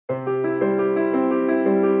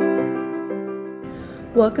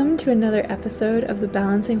Welcome to another episode of the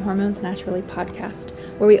Balancing Hormones Naturally podcast,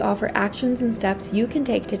 where we offer actions and steps you can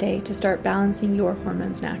take today to start balancing your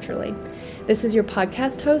hormones naturally. This is your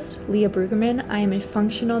podcast host, Leah Brueggemann. I am a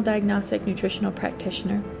functional diagnostic nutritional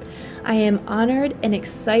practitioner. I am honored and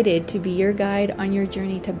excited to be your guide on your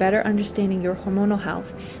journey to better understanding your hormonal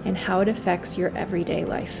health and how it affects your everyday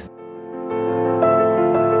life.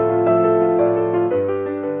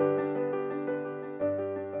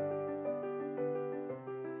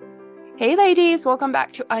 Hey ladies, welcome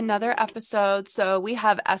back to another episode. So we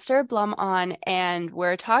have Esther Blum on, and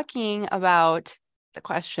we're talking about the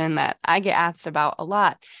question that I get asked about a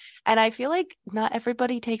lot. And I feel like not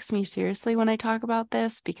everybody takes me seriously when I talk about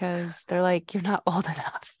this because they're like, you're not old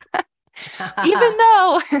enough. Even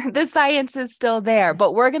though the science is still there.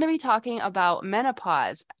 But we're going to be talking about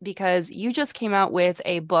menopause because you just came out with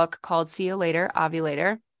a book called See You Later,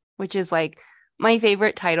 Ovulator, which is like my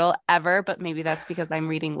favorite title ever, but maybe that's because I'm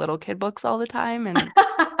reading little kid books all the time and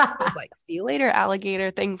there's like see you later alligator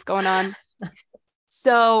things going on.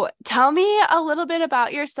 So tell me a little bit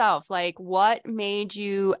about yourself. Like what made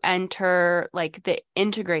you enter like the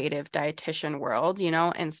integrative dietitian world,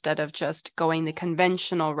 instead of just going the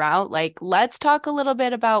conventional route? Like, let's talk a little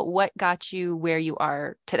bit about what got you where you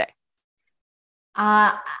are today.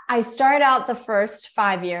 I started out the first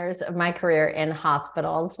 5 years of my career in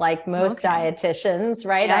hospitals, like most dietitians,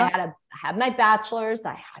 right? Yeah. I had my bachelor's,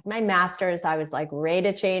 I had my master's. I was like ready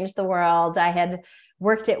to change the world. I had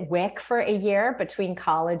worked at WIC for a year between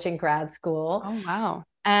college and grad school. Oh, wow.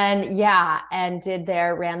 And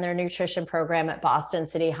ran their nutrition program at Boston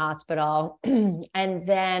City Hospital. And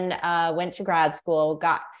then went to grad school,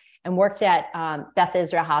 and worked at Beth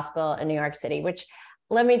Israel Hospital in New York City, which,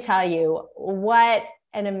 let me tell you, what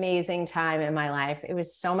an amazing time in my life. It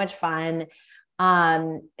was so much fun.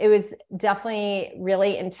 It was definitely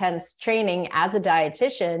really intense training as a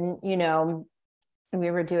dietitian.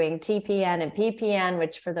 We were doing TPN and PPN,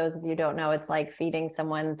 which for those of you who don't know, it's like feeding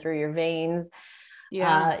someone through your veins.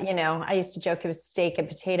 Yeah. I used to joke it was steak and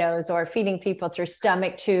potatoes, or feeding people through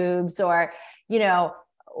stomach tubes, or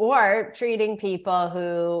treating people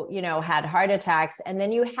who, had heart attacks. And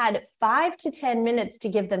then you had 5 to 10 minutes to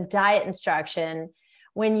give them diet instruction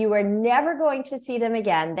when you were never going to see them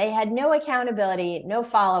again. They had no accountability, no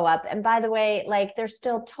follow-up. And by the way, like, they're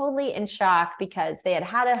still totally in shock because they had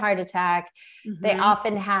had a heart attack. Mm-hmm. They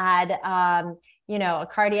often had, a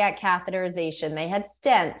cardiac catheterization. They had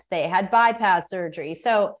stents, they had bypass surgery.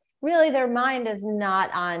 So really, their mind is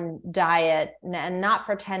not on diet and not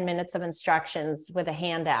for 10 minutes of instructions with a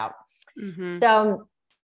handout. Mm-hmm. So,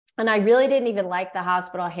 and I really didn't even like the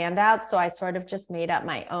hospital handouts. So I sort of just made up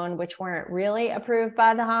my own, which weren't really approved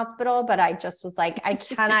by the hospital, but I just was like, I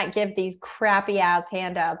cannot give these crappy ass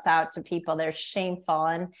handouts out to people. They're shameful.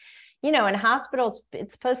 And, in hospitals,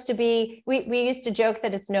 it's supposed to be, we used to joke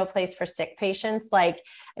that it's no place for sick patients. Like,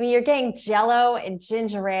 you're getting Jello and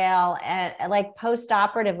ginger ale, and like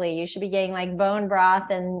post-operatively, you should be getting like bone broth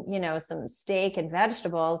and, some steak and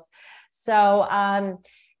vegetables. So,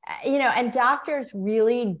 and doctors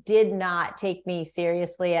really did not take me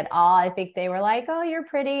seriously at all. I think they were like, oh, you're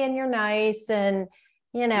pretty and you're nice. And,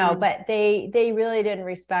 but they really didn't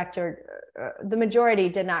respect, or the majority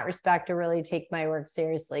did not respect or really take my work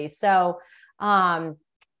seriously. So, my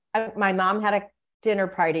mom had a dinner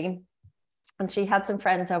party and she had some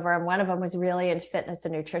friends over, and one of them was really into fitness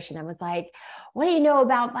and nutrition and was like, what do you know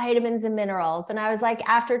about vitamins and minerals? And I was like,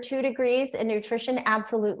 after 2 degrees in nutrition,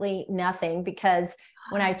 absolutely nothing, because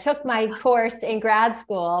when I took my course in grad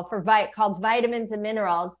school called Vitamins and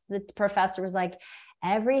Minerals, the professor was like,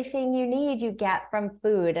 everything you need, you get from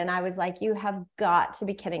food. And I was like, you have got to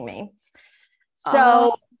be kidding me.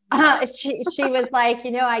 So she was like,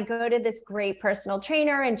 I go to this great personal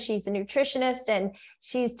trainer and she's a nutritionist and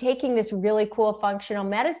she's taking this really cool functional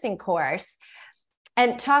medicine course.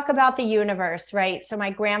 And talk about the universe, right? So my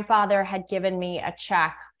grandfather had given me a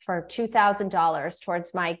check for $2,000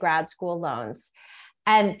 towards my grad school loans.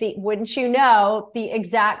 And wouldn't you know, the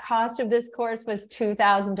exact cost of this course was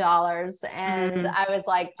 $2,000. And I was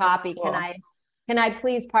like, Poppy, cool. Can I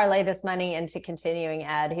please parlay this money into continuing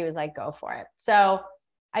ed? He was like, go for it. So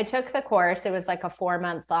I took the course. It was like a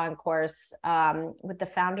 4-month-long course with the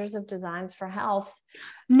founders of Designs for Health.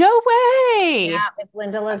 No way. Yeah, it was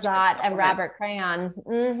Linda Lizotte and Robert Crayon.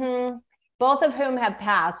 Mm-hmm. Both of whom have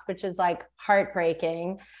passed, which is like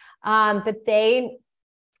heartbreaking. But they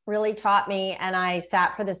really taught me, and I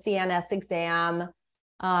sat for the CNS exam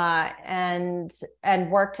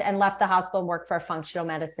and worked and left the hospital and worked for a functional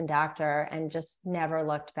medicine doctor and just never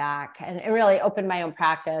looked back, and it really opened my own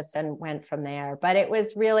practice and went from there. But it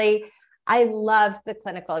was really I loved the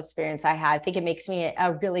clinical experience I had. I think it makes me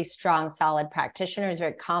a really strong, solid practitioner who's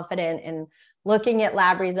very confident in looking at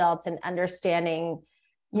lab results and understanding,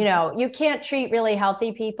 you can't treat really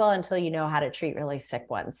healthy people until you know how to treat really sick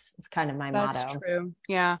ones. It's kind of my That's motto. true.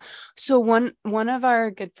 Yeah. So one of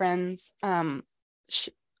our good friends,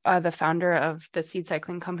 the founder of the seed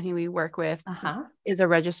cycling company we work with, is a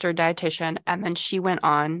registered dietitian, and then she went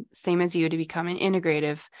on, same as you, to become an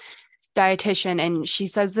integrative dietitian, and she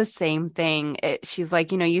says the same thing. She's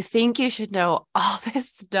like, you think you should know all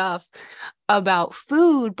this stuff about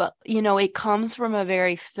food, but it comes from a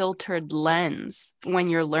very filtered lens when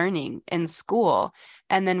you're learning in school,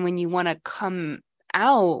 and then when you want to come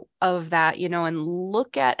out of that, and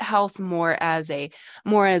look at health more as a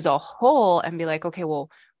whole, and be like, okay,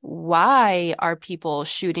 well, why are people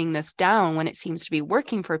shooting this down when it seems to be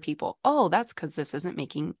working for people? Oh, that's because this isn't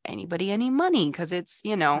making anybody any money, because it's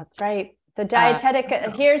That's right. The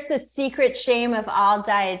dietetic, here's the secret shame of all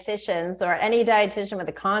dietitians, or any dietitian with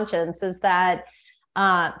a conscience, is that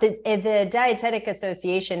the Dietetic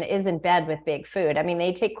Association is in bed with big food. I mean,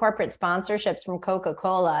 they take corporate sponsorships from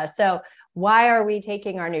Coca-Cola. So why are we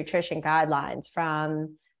taking our nutrition guidelines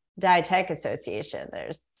from Dietetic Association?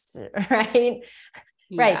 Right.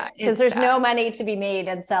 Yeah, right. Because there's no money to be made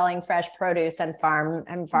in selling fresh produce and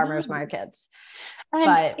farmers markets.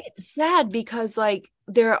 And it's sad because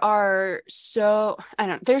there's so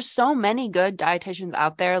many good dietitians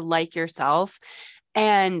out there like yourself.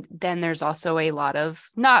 And then there's also a lot of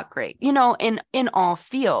not great, in all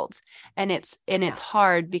fields. And it's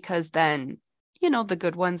hard because then, the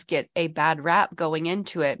good ones get a bad rap going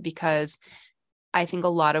into it, because I think a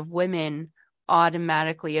lot of women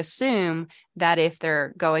automatically assume that if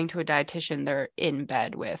they're going to a dietitian, they're in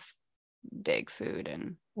bed with big food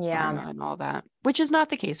and pharma and all that, which is not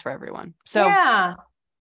the case for everyone. So yeah,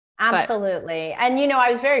 absolutely. And,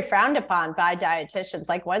 I was very frowned upon by dietitians.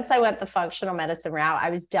 Like, once I went the functional medicine route,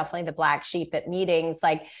 I was definitely the black sheep at meetings.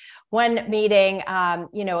 Like, one meeting,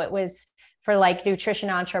 it was for nutrition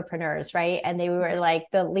entrepreneurs, right? And they were like,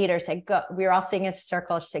 the leader said, go, we were all sitting in a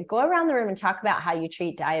circle. She said, go around the room and talk about how you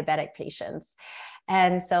treat diabetic patients.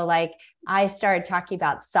 And so I started talking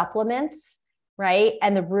about supplements, right?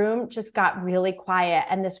 And the room just got really quiet.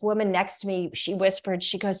 And this woman next to me, she whispered,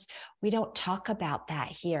 she goes, we don't talk about that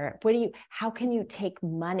here. How can you take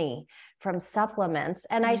money from supplements?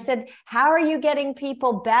 And I said, how are you getting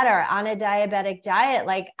people better on a diabetic diet?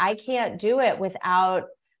 I can't do it without,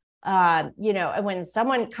 when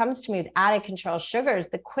someone comes to me with out of control sugars,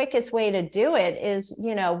 the quickest way to do it is,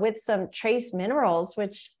 with some trace minerals,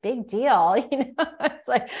 which big deal, it's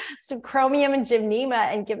like some chromium and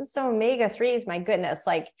gymnema, and give them some omega-3s. My goodness,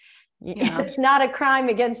 it's not a crime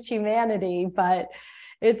against humanity, but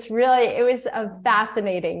it was a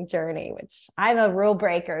fascinating journey, which I'm a rule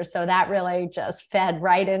breaker. So that really just fed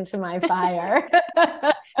right into my fire.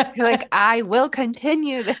 You're like, I will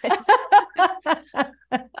continue this.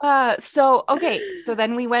 So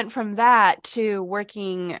then we went from that to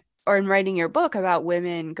working or writing your book about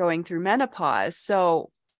women going through menopause.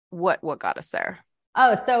 So what got us there?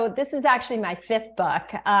 Oh, so this is actually my fifth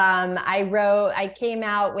book. I came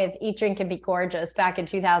out with Eat, Drink, and Be Gorgeous back in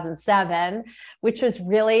 2007, which was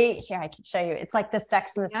really, here, I can show you. It's like the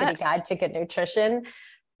Sex and the City Guide to Good Nutrition.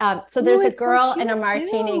 So there's a girl in a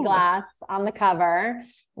martini glass on the cover,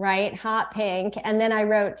 right? Hot pink. And then I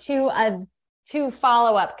wrote two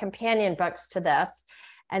follow-up companion books to this.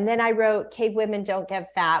 And then I wrote Cave Women Don't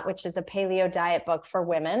Get Fat, which is a paleo diet book for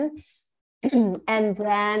women. And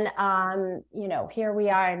then, here we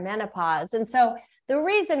are in menopause. And so the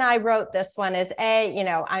reason I wrote this one is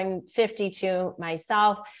I'm 52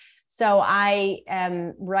 myself. So I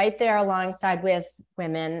am right there alongside with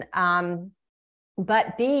women.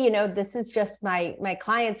 But B, this is just my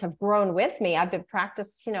clients have grown with me. I've been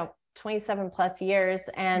practicing, 27 plus years,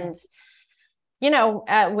 and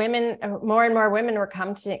women, more and more women were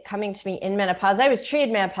coming to me in menopause. I was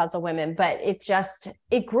treated menopausal women, but it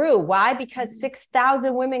grew. Why? Because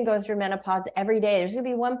 6,000 women go through menopause every day. There's going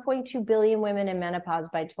to be 1.2 billion women in menopause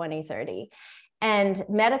by 2030. And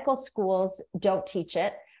medical schools don't teach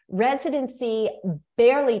it. Residency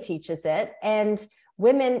barely teaches it. And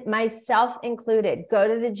women, myself included, go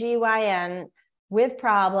to the GYN with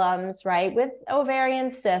problems, right? With ovarian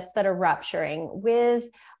cysts that are rupturing, with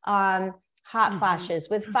hot flashes,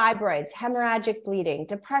 with fibroids, hemorrhagic bleeding,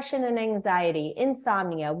 depression and anxiety,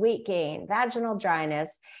 insomnia, weight gain, vaginal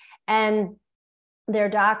dryness. And their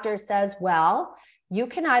doctor says, well, you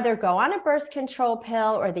can either go on a birth control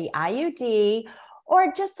pill or the IUD,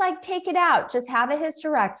 or just take it out, just have a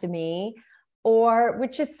hysterectomy, or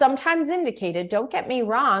which is sometimes indicated, don't get me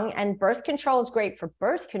wrong, and birth control is great for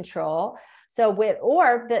birth control. So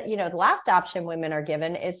the last option women are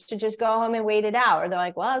given is to just go home and wait it out. Or they're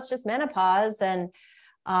like, well, it's just menopause. And,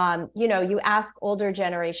 you ask older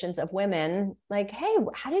generations of women like, hey,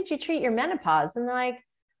 how did you treat your menopause? And they're like,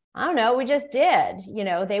 I don't know, we just did.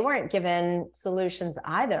 They weren't given solutions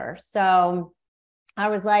either. So I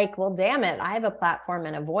was like, well, damn it, I have a platform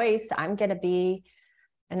and a voice. I'm going to be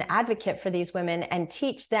an advocate for these women and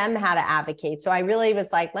teach them how to advocate. So I really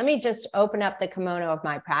was like, let me just open up the kimono of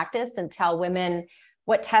my practice and tell women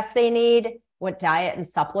what tests they need, what diet and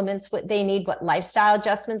supplements what they need, what lifestyle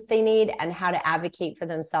adjustments they need, and how to advocate for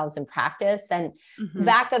themselves in practice. And the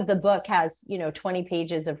back of the book has, 20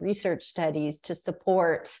 pages of research studies to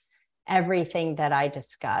support everything that I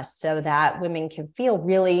discussed, so that women can feel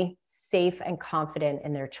really safe and confident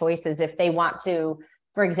in their choices if they want to,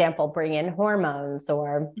 for example, bring in hormones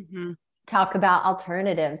or talk about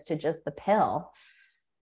alternatives to just the pill.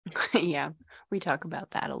 Yeah, we talk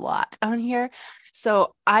about that a lot on here.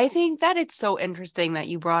 So I think that it's so interesting that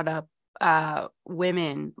you brought up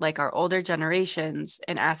women, like our older generations,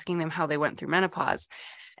 and asking them how they went through menopause.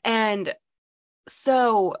 And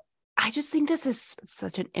so I just think this is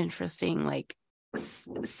such an interesting, like,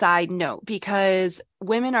 side note, because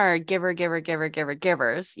women are givers,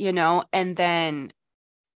 and then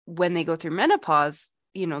when they go through menopause,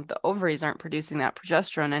 the ovaries aren't producing that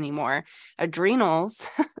progesterone anymore. Adrenals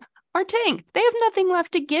are tanked. They have nothing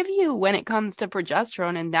left to give you when it comes to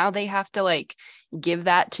progesterone. And now they have to like give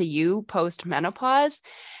that to you post menopause.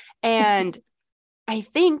 And I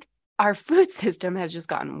think our food system has just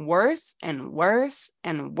gotten worse and worse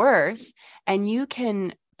and worse. And you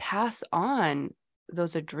can pass on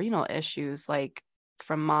those adrenal issues, like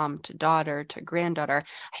from mom to daughter to granddaughter.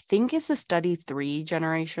 I think it's the study 3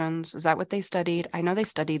 generations. Is that what they studied? I know they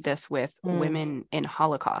studied this with women in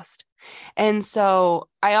Holocaust. And so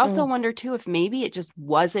I also wonder too, if maybe it just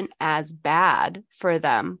wasn't as bad for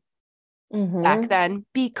them back then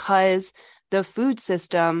because the food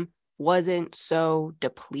system wasn't so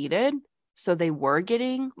depleted. So they were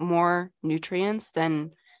getting more nutrients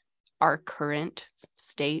than our current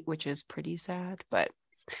state, which is pretty sad, but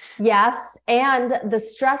yes. And the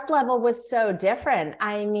stress level was so different.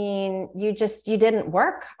 I mean, you didn't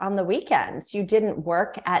work on the weekends. You didn't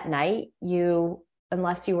work at night.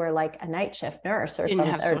 Unless you were like a night shift nurse or didn't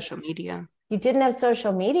something. have social media. You didn't have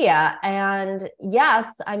social media. And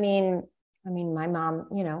yes, I mean, my mom,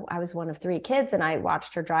 I was one of 3 kids and I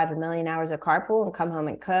watched her drive a million hours of carpool and come home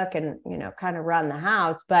and cook and, kind of run the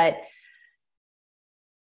house. But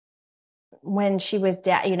when she was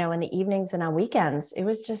in the evenings and on weekends, it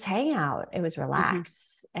was just hang out. It was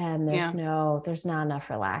relax. And there's not enough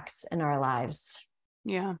relax in our lives.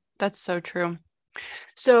 Yeah, that's so true.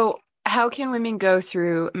 So how can women go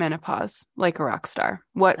through menopause like a rock star?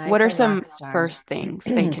 What are some first things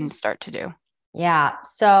they can start to do? Yeah.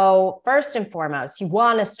 So first and foremost, you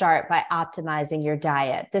want to start by optimizing your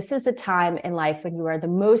diet. This is a time in life when you are the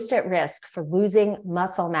most at risk for losing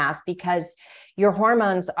muscle mass because your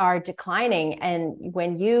hormones are declining. And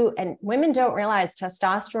women don't realize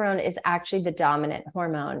testosterone is actually the dominant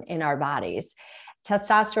hormone in our bodies.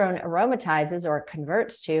 Testosterone aromatizes or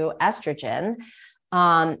converts to estrogen.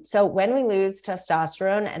 So when we lose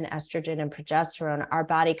testosterone and estrogen and progesterone, our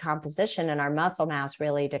body composition and our muscle mass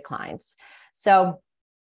really declines. So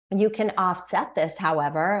you can offset this,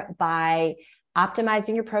 however, by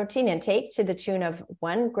optimizing your protein intake to the tune of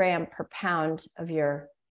 1 gram per pound of your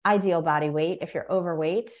ideal body weight if you're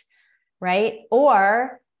overweight, right?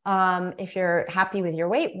 Or if you're happy with your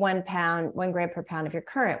weight, 1 gram per pound of your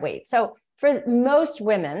current weight. So for most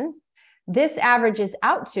women, this averages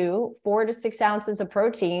out to 4 to 6 ounces of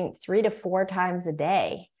protein 3 to 4 times a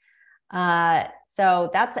day. And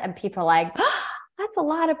people are like, oh, that's a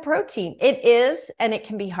lot of protein. It is, and it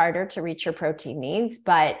can be harder to reach your protein needs.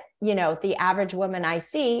 But, the average woman I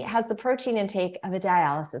see has the protein intake of a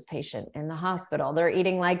dialysis patient in the hospital. They're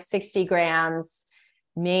eating like 60 grams,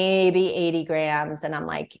 maybe 80 grams. And I'm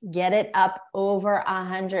like, get it up over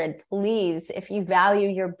 100, please. If you value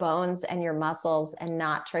your bones and your muscles and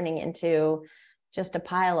not turning into just a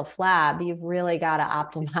pile of flab, you've really got to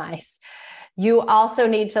optimize. You also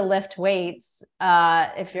need to lift weights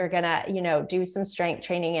if you're going to, do some strength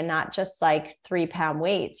training and not just like 3-pound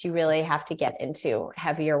weights. You really have to get into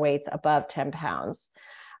heavier weights above 10 pounds.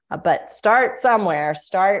 But start somewhere,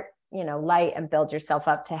 light and build yourself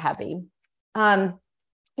up to heavy.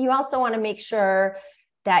 You also want to make sure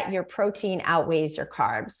that your protein outweighs your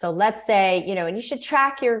carbs. So let's say, and you should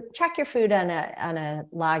track your food on a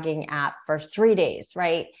logging app for 3 days,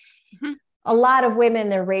 right? A lot of women,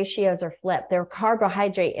 their ratios are flipped. Their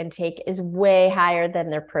carbohydrate intake is way higher than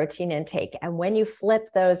their protein intake. And when you flip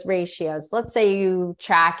those ratios, let's say you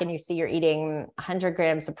track and you see you're eating 100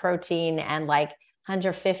 grams of protein and like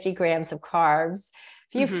 150 grams of carbs.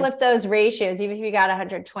 If you flip those ratios, even if you got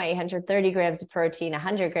 120, 130 grams of protein,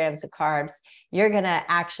 100 grams of carbs, you're going to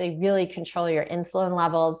actually really control your insulin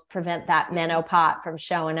levels, prevent that menopause from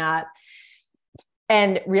showing up,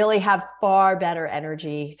 and really have far better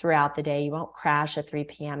energy throughout the day. You won't crash at 3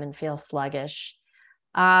 p.m. and feel sluggish.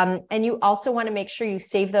 And you also want to make sure you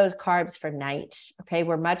save those carbs for night. Okay.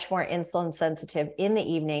 We're much more insulin sensitive in the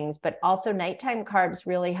evenings, but also nighttime carbs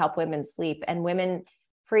really help women sleep. And women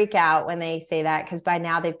freak out when they say that, because by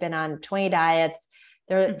now they've been on 20 diets.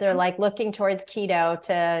 They're like looking towards keto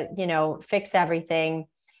to, fix everything.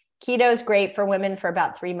 Keto is great for women for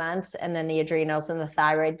about 3 months, and then the adrenals and the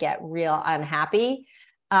thyroid get real unhappy.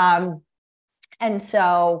 And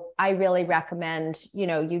so I really recommend,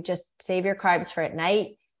 you just save your carbs for at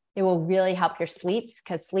night. It will really help your sleeps,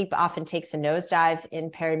 because sleep often takes a nosedive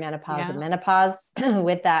in perimenopause and menopause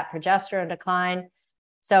with that progesterone decline.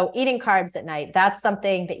 So eating carbs at night, that's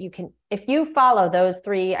something that you can, if you follow those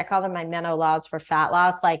 3, I call them my Meno laws for fat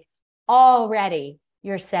loss, like already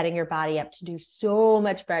you're setting your body up to do so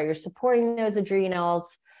much better. You're supporting those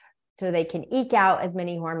adrenals so they can eke out as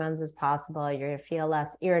many hormones as possible. You're going to feel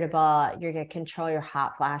less irritable. You're going to control your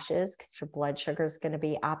hot flashes because your blood sugar is going to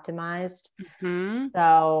be optimized.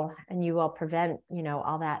 So, and you will prevent,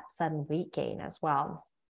 all that sudden weight gain as well.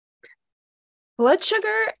 Blood sugar,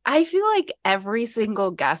 I feel like every single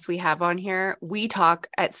guest we have on here, we talk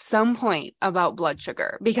at some point about blood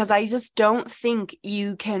sugar, because I just don't think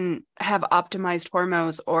you can have optimized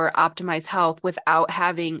hormones or optimized health without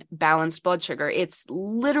having balanced blood sugar. It's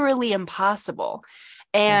literally impossible.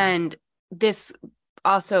 And this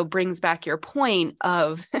also brings back your point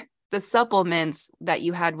of the supplements that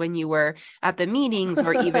you had when you were at the meetings,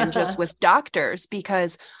 or even just with doctors,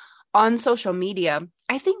 because on social media,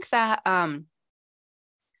 I think that,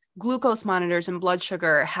 glucose monitors and blood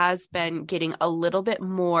sugar has been getting a little bit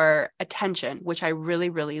more attention, which I really,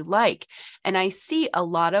 really like. And I see a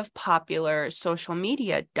lot of popular social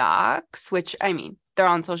media docs, which, I mean, they're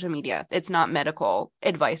on social media. It's not medical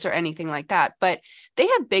advice or anything like that, but they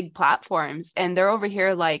have big platforms, and they're over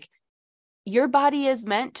here like, your body is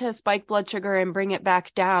meant to spike blood sugar and bring it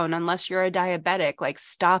back down unless you're a diabetic. Like,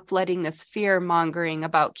 stop letting this fear mongering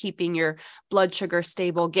about keeping your blood sugar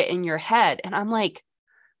stable get in your head. And I'm like,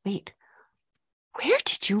 wait, where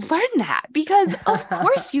did you learn that? Because of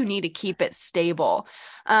course you need to keep it stable.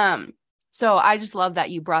 So I just love that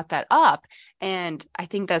you brought that up. And I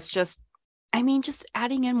think that's just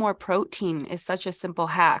adding in more protein is such a simple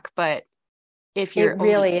hack. But if you're it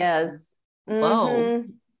really is low,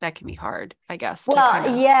 that can be hard, I guess.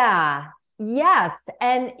 Well, yeah. Yes.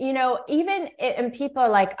 And, and people are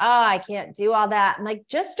like, oh, I can't do all that. I'm like,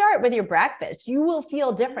 just start with your breakfast. You will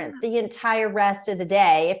feel different the entire rest of the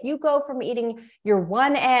day. If you go from eating your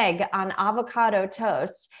 1 egg on avocado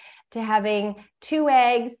toast to having 2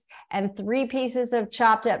 eggs and 3 pieces of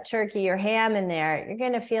chopped up turkey or ham in there, you're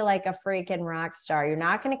going to feel like a freaking rock star. You're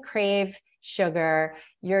not going to crave sugar.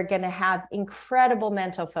 You're going to have incredible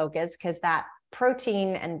mental focus, because that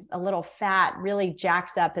protein and a little fat really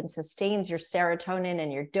jacks up and sustains your serotonin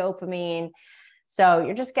and your dopamine. So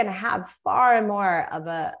you're just going to have far more of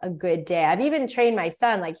a good day. I've even trained my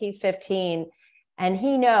son, like he's 15, and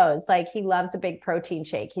he knows, like, he loves a big protein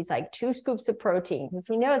shake. He's like 2 scoops of protein, because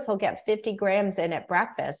he knows he'll get 50 grams in at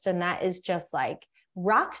breakfast. And that is just like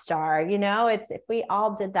rock star. It's, if we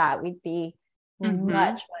all did that, we'd be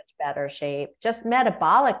much better shape. Just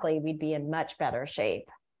metabolically, we'd be in much better shape.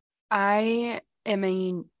 I am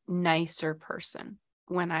a nicer person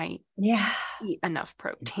when I eat enough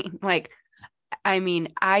protein. Like, I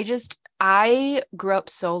mean, I grew up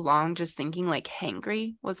so long just thinking like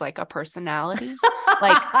hangry was like a personality.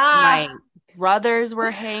 Like, my brothers were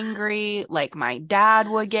hangry, like my dad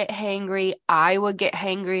would get hangry, I would get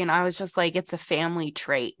hangry, and I was just like, it's a family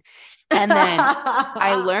trait. And then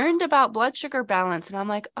I learned about blood sugar balance, and I'm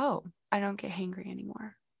like, oh, I don't get hangry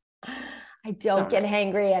anymore. I don't get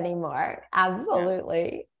hangry anymore.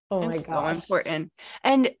 Absolutely. Yeah. Oh my gosh. So important.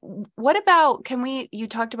 And what about, you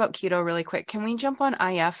talked about keto really quick. Can we jump on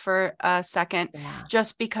IF for a second? Yeah.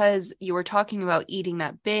 Just because you were talking about eating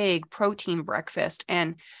that big protein breakfast.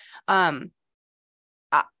 And I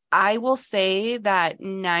will say that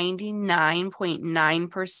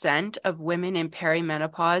 99.9% of women in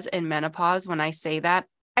perimenopause and menopause, when I say that,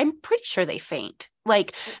 I'm pretty sure they faint.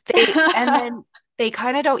 Like, and then they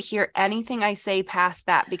kind of don't hear anything I say past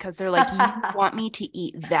that because they're like, you want me to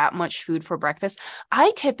eat that much food for breakfast?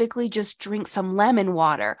 I typically just drink some lemon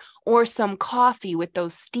water or some coffee with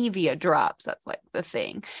those stevia drops. That's like the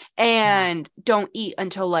thing. Yeah. And don't eat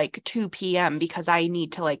until like 2 p.m. because I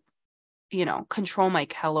need to like, control my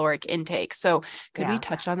caloric intake. So could we Yeah.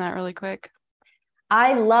 touch on that really quick?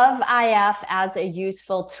 I love IF as a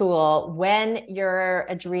useful tool when your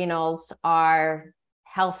adrenals are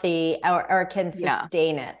healthy or can Yeah.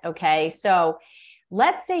 sustain it. Okay. So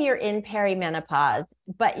let's say you're in perimenopause,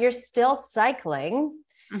 but you're still cycling,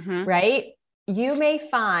 Mm-hmm. right? You may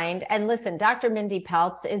find, and listen, Dr. Mindy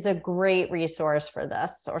Peltz is a great resource for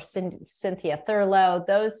this, or Cynthia Thurlow.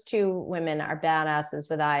 Those two women are badasses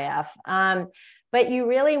with IF. But you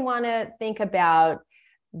really want to think about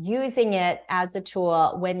using it as a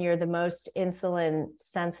tool when you're the most insulin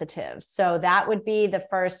sensitive. So that would be the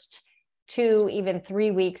first 2, even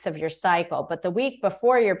 3 weeks of your cycle. But the week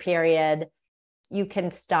before your period, you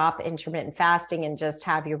can stop intermittent fasting and just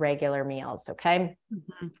have your regular meals. Okay.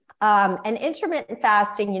 Mm-hmm. And intermittent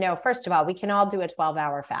fasting, first of all, we can all do a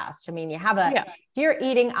 12-hour fast. I mean, if you're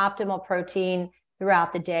eating optimal protein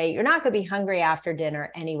throughout the day, you're not going to be hungry after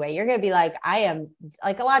dinner anyway. You're going to be like, I am,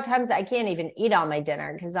 like, a lot of times I can't even eat all my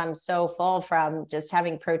dinner because I'm so full from just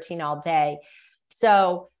having protein all day.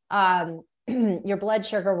 So your blood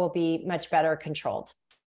sugar will be much better controlled.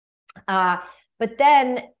 But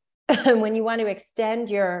then when you want to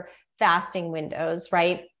extend your fasting windows,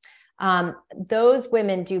 right? Those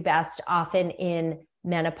women do best often in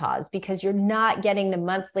menopause because you're not getting the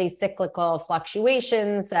monthly cyclical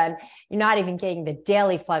fluctuations, and you're not even getting the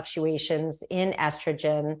daily fluctuations in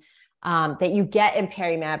estrogen that you get in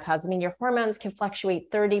perimenopause. I mean, your hormones can fluctuate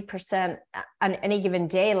 30% on any given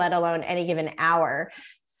day, let alone any given hour.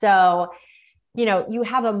 So, you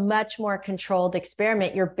have a much more controlled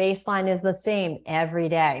experiment. Your baseline is the same every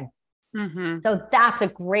day. Mm-hmm. So that's a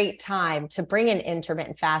great time to bring in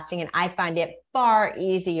intermittent fasting. And I find it far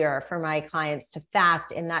easier for my clients to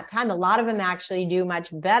fast in that time. A lot of them actually do much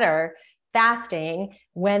better fasting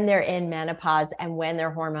when they're in menopause and when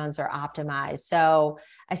their hormones are optimized. So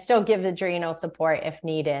I still give adrenal support if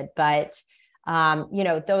needed, but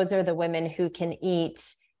those are the women who can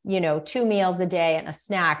eat 2 meals a day and a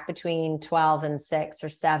snack between 12 and 6 or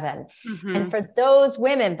 7. Mm-hmm. And for those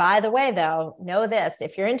women, by the way, though, know this: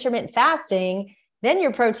 if you're intermittent fasting, then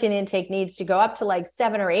your protein intake needs to go up to like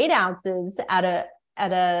 7 or 8 ounces at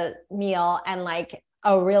a meal, and like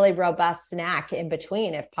a really robust snack in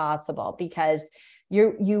between if possible, because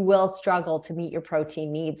you will struggle to meet your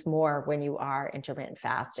protein needs more when you are intermittent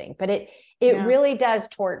fasting. But it really does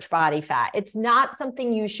torch body fat. It's not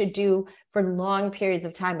something you should do for long periods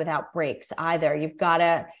of time without breaks either. You've got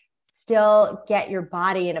to still get your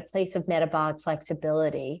body in a place of metabolic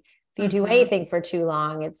flexibility. If you do anything for too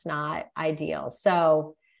long, it's not ideal.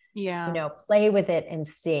 So, play with it and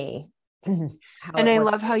see how And it I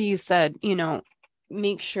works. love how you said,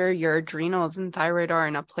 make sure your adrenals and thyroid are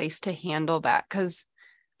in a place to handle that. Because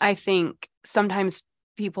I think sometimes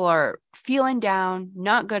people are feeling down,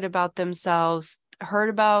 not good about themselves, heard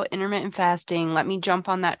about intermittent fasting, let me jump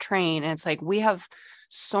on that train. And it's like, we have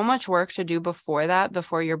so much work to do before that,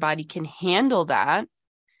 before your body can handle that.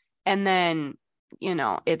 And then,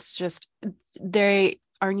 it's just, they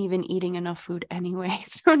aren't even eating enough food anyway.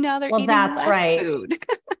 So now they're eating less food.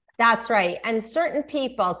 That's right. And certain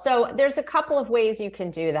people, so there's a couple of ways you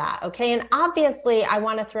can do that. Okay. And obviously I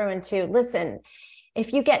want to throw into, listen,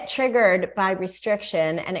 if you get triggered by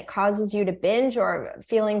restriction and it causes you to binge, or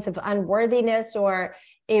feelings of unworthiness, or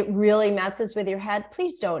it really messes with your head,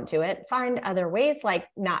 please don't do it. Find other ways, like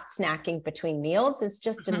not snacking between meals is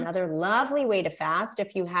just another lovely way to fast.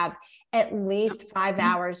 If you have at least 5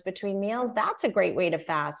 hours between meals, that's a great way to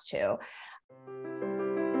fast too.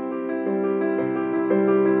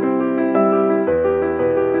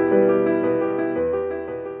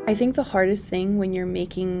 I think the hardest thing when you're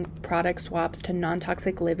making product swaps to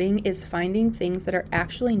non-toxic living is finding things that are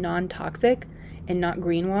actually non-toxic and not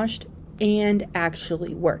greenwashed and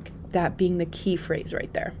actually work. That being the key phrase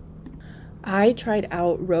right there. I tried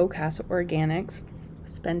out Row Casa Organics,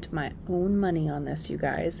 spent my own money on this, you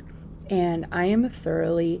guys, and I am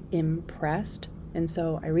thoroughly impressed. And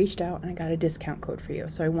so I reached out and I got a discount code for you.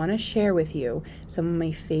 So I want to share with you some of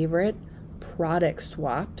my favorite product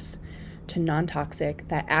swaps to non-toxic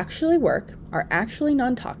that actually work, are actually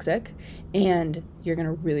non-toxic, and you're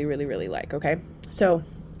gonna really, really, really like, okay? So,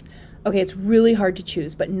 it's really hard to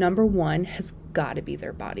choose, but number one has gotta be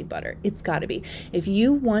their body butter. It's gotta be. If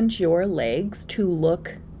you want your legs to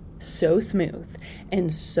look so smooth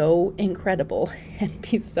and so incredible and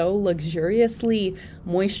be so luxuriously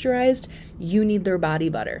moisturized, you need their body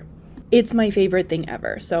butter. It's my favorite thing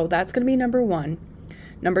ever. So that's going to be number one.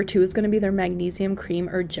 Number two is going to be their magnesium cream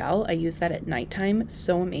or gel. I use that at nighttime.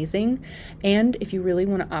 So amazing. And if you really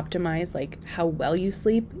want to optimize like how well you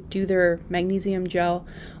sleep, do their magnesium gel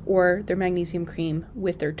or their magnesium cream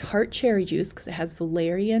with their tart cherry juice because it has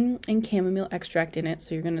valerian and chamomile extract in it.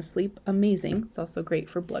 So you're going to sleep amazing. It's also great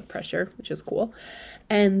for blood pressure, which is cool.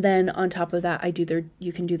 And then on top of that,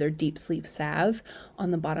 you can do their deep sleep salve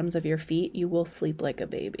on the bottoms of your feet. You will sleep like a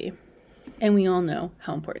baby. And we all know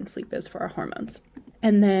how important sleep is for our hormones.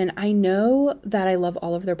 And then I know that I love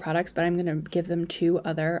all of their products, but I'm going to give them two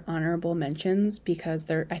other honorable mentions because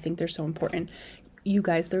I think they're so important. You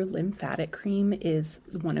guys, their lymphatic cream is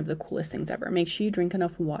one of the coolest things ever. Make sure you drink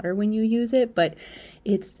enough water when you use it, but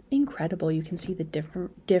it's incredible. You can see the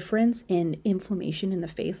difference in inflammation in the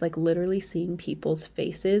face, like literally seeing people's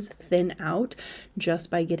faces thin out just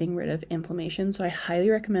by getting rid of inflammation. So I highly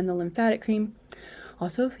recommend the lymphatic cream.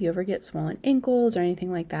 Also, if you ever get swollen ankles or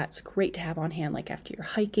anything like that, it's great to have on hand, like after you're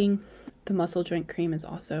hiking. The muscle joint cream is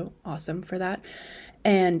also awesome for that.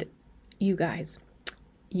 And you guys,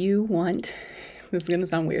 you want, this is going to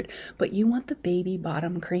sound weird, but you want the baby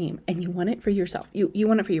bottom cream and you want it for yourself. You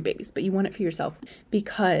want it for your babies, but you want it for yourself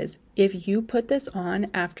because if you put this on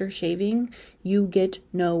after shaving, you get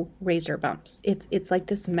no razor bumps. It's like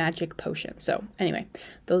this magic potion. So anyway,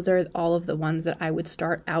 those are all of the ones that I would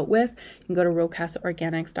start out with. You can go to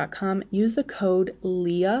rocasaorganics.com, use the code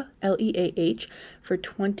LEAH, L-E-A-H, for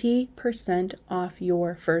 20% off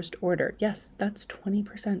your first order. Yes, that's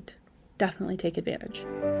 20%. Definitely take advantage.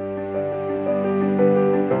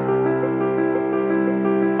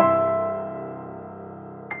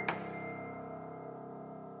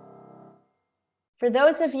 For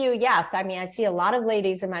those of you, yes, I mean, I see a lot of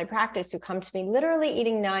ladies in my practice who come to me literally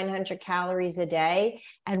eating 900 calories a day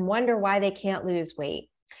and wonder why they can't lose weight.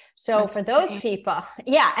 So for those people,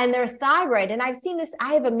 yeah, and their thyroid, and I've seen this,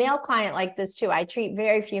 I have a male client like this too. I treat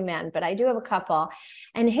very few men, but I do have a couple,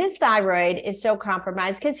 and his thyroid is so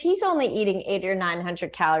compromised because he's only eating 800 or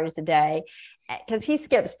 900 calories a day because he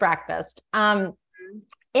skips breakfast.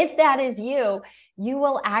 If that is you, you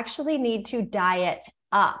will actually need to diet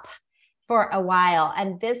up for a while.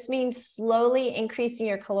 And this means slowly increasing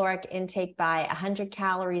your caloric intake by 100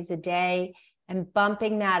 calories a day and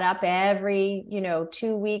bumping that up every,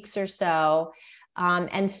 2 weeks or so.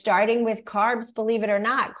 And starting with carbs, believe it or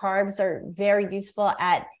not, carbs are very useful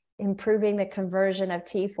at improving the conversion of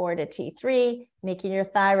T4 to T3, making your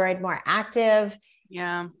thyroid more active.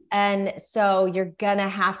 Yeah. And so you're going to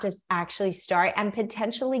have to actually start and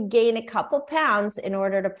potentially gain a couple pounds in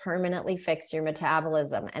order to permanently fix your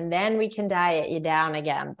metabolism. And then we can diet you down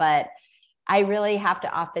again. But I really have to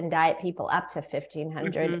often diet people up to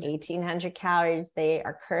 1,500, 1,800 calories. They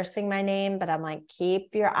are cursing my name, but I'm like,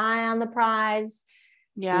 keep your eye on the prize.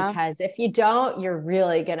 Yeah. Because if you don't, you're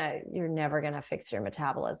never going to fix your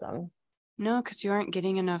metabolism. No, because you aren't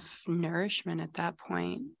getting enough nourishment at that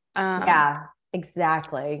point. Yeah.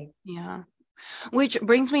 Exactly. Yeah. Which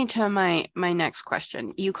brings me to my next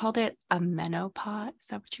question. You called it a menopause. Is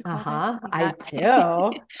that what you called it? I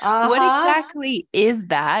do. What exactly is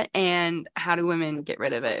that? And how do women get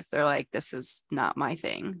rid of it if they're like, this is not my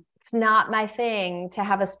thing? It's not my thing to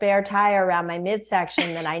have a spare tire around my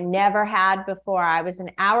midsection that I never had before. I was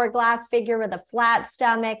an hourglass figure with a flat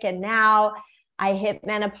stomach, and now I hit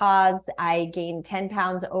menopause. I gained 10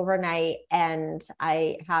 pounds overnight, and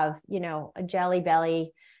I have, a jelly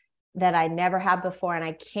belly that I never had before. And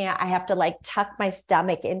I have to like tuck my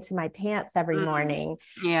stomach into my pants every morning.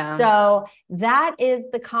 Yeah. So that is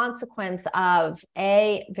the consequence of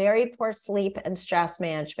a very poor sleep and stress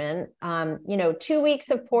management. 2 weeks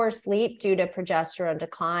of poor sleep due to progesterone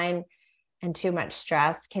decline and too much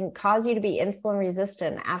stress can cause you to be insulin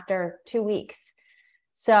resistant after 2 weeks.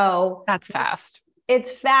 So that's fast. It's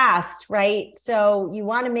fast, right? So you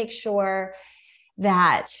want to make sure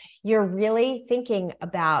that you're really thinking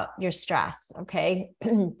about your stress. Okay.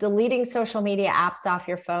 Deleting social media apps off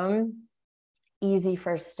your phone. Easy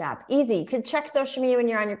first step. Easy. You could check social media when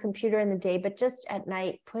you're on your computer in the day, but just at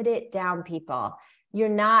night, put it down, people. You're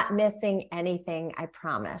not missing anything. I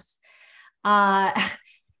promise.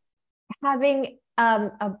 Having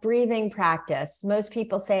a breathing practice. Most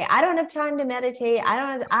people say, I don't have time to meditate.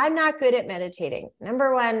 I'm not good at meditating.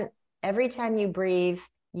 Number one, every time you breathe,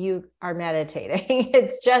 you are meditating.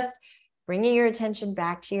 It's just bringing your attention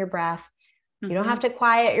back to your breath. You don't have to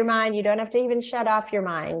quiet your mind. You don't have to even shut off your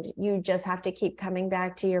mind. You just have to keep coming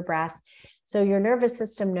back to your breath. So your nervous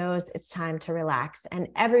system knows it's time to relax, and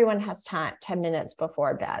everyone has time 10 minutes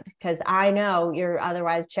before bed, because I know you're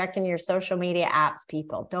otherwise checking your social media apps.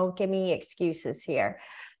 People, don't give me excuses here.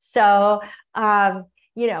 So,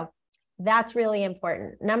 you know, that's really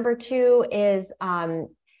important. Number two is, the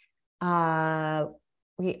other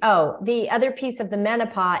piece of the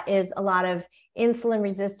menopause is a lot of insulin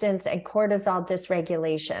resistance and cortisol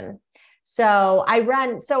dysregulation. So I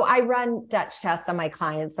run Dutch tests on my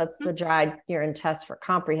clients. That's the dried urine test for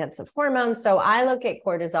comprehensive hormones. So I look at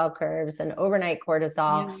cortisol curves and overnight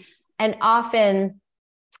cortisol. Yeah. And often,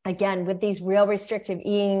 again, with these real restrictive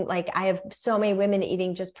eating, like I have so many women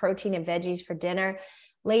eating just protein and veggies for dinner.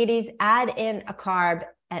 Ladies, add in a carb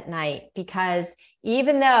at night, because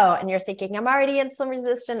even though, and you're thinking, I'm already insulin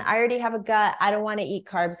resistant, I already have a gut, I don't want to eat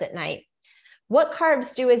carbs at night. What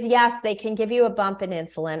carbs do is, yes, they can give you a bump in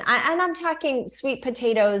insulin. And I'm talking sweet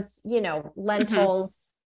potatoes,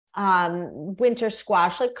 lentils, winter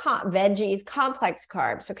squash, like veggies, complex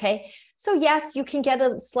carbs. Okay. So yes, you can get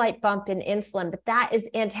a slight bump in insulin, but that is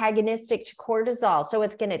antagonistic to cortisol. So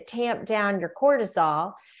it's going to tamp down your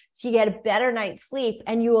cortisol. So you get a better night's sleep,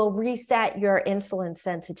 and you will reset your insulin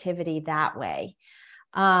sensitivity that way.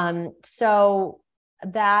 So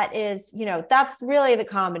that is, that's really the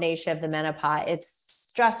combination of the menopause. It's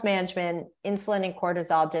stress management, insulin and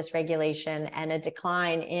cortisol dysregulation, and a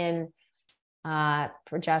decline in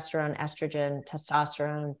progesterone, estrogen,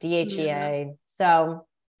 testosterone, DHEA. Yeah. So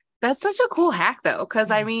That's such a cool hack though,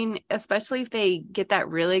 because I mean, especially if they get that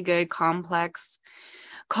really good complex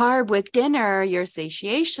carb with dinner, your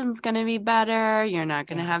satiation's going to be better. You're not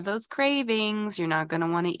going to have those cravings. You're not going to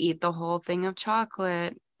want to eat the whole thing of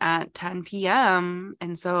chocolate at 10 p.m.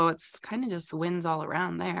 And so it's kind of just wins all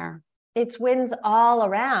around there. It's wins all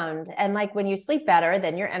around. And like when you sleep better,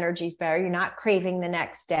 then your energy's better. You're not craving the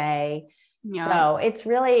next day. Yeah. So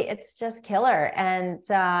it's just killer. And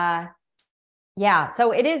yeah,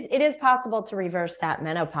 so it is possible to reverse that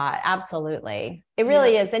menopause. Absolutely. It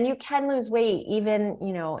really is. And you can lose weight even,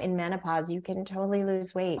 in menopause, you can totally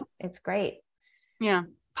lose weight. It's great. Yeah,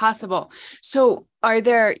 possible. So I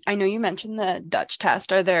know you mentioned the Dutch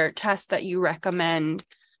test. Are there tests that you recommend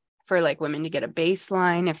for like women to get a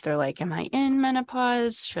baseline if they're like, am I in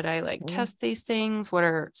menopause? Should I test these things? What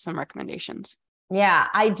are some recommendations? Yeah,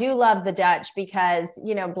 I do love the Dutch because,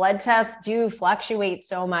 blood tests do fluctuate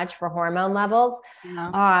so much for hormone levels.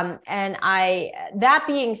 Yeah. And that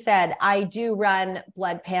being said, I do run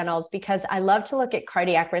blood panels because I love to look at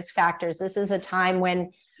cardiac risk factors. This is a time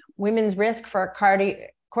when women's risk for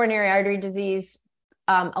coronary artery disease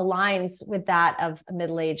aligns with that of a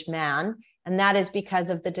middle-aged man. And that is because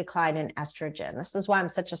of the decline in estrogen. This is why I'm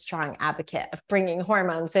such a strong advocate of bringing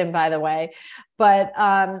hormones in, by the way. But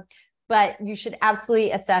you should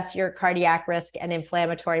absolutely assess your cardiac risk and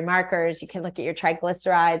inflammatory markers. You can look at your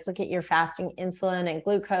triglycerides, look at your fasting insulin and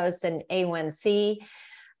glucose and A1C.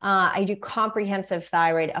 I do comprehensive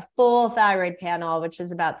thyroid, a full thyroid panel, which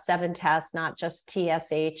is about 7 tests, not just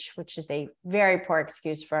TSH, which is a very poor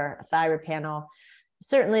excuse for a thyroid panel.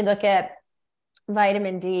 Certainly look at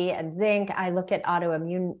vitamin D and zinc. I look at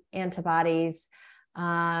autoimmune antibodies.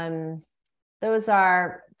 Those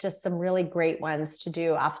are just some really great ones to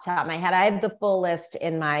do off the top of my head. I have the full list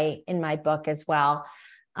in my book as well.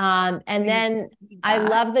 And then I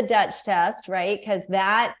love the Dutch test, right? Because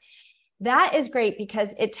that is great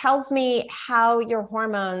because it tells me how your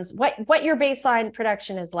hormones, what your baseline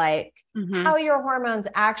production is like, how your hormones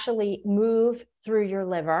actually move through your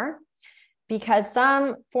liver. Because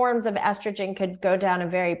some forms of estrogen could go down a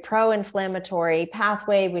very pro-inflammatory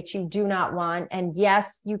pathway, which you do not want. And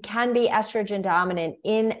yes, you can be estrogen dominant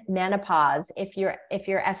in menopause if your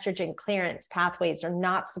estrogen clearance pathways are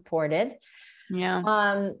not supported.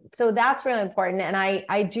 Yeah. So that's really important. And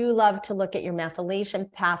I do love to look at your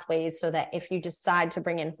methylation pathways so that if you decide to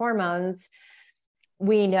bring in hormones,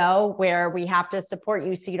 we know where we have to support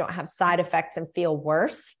you so you don't have side effects and feel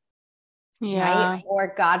worse. Yeah. Right?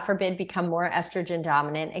 Or God forbid, become more estrogen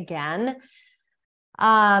dominant again.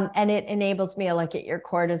 And it enables me to look at your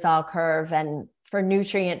cortisol curve and for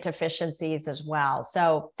nutrient deficiencies as well.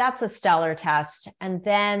 So that's a stellar test. And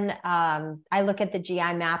then I look at the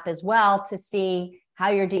GI map as well to see how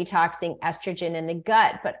you're detoxing estrogen in the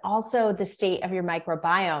gut, but also the state of your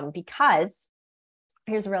microbiome. Because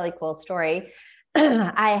here's a really cool story.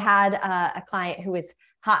 I had a client who was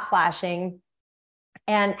hot flashing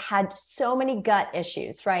and had so many gut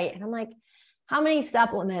issues, right? And I'm like, how many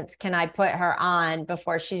supplements can I put her on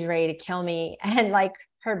before she's ready to kill me? And like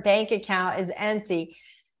her bank account is empty.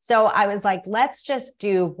 So I was like, let's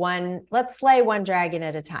slay one dragon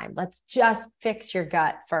at a time. Let's just fix your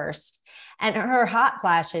gut first. And her hot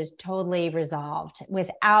flashes totally resolved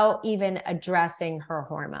without even addressing her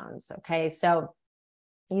hormones. Okay. So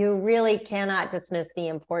you really cannot dismiss the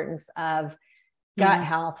importance of gut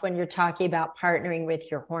health when you're talking about partnering with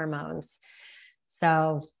your hormones.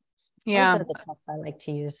 So those are the tests I like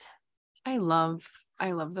to use. I love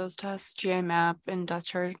those tests. GI map and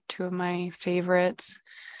Dutch are two of my favorites.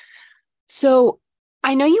 So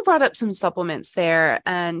I know you brought up some supplements there,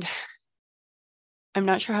 and I'm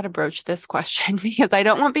not sure how to broach this question because I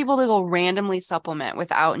don't want people to go randomly supplement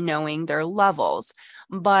without knowing their levels.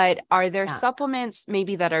 But are there supplements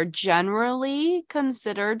maybe that are generally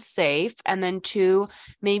considered safe? And then two,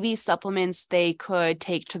 maybe supplements they could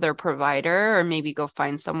take to their provider or maybe go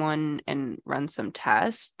find someone and run some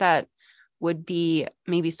tests that would be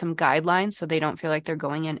maybe some guidelines so they don't feel like they're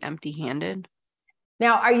going in empty-handed?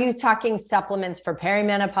 Now, are you talking supplements for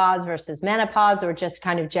perimenopause versus menopause or just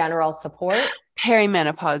kind of general support?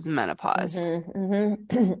 Perimenopause and menopause.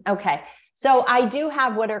 Okay. So I do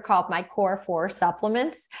have what are called my core 4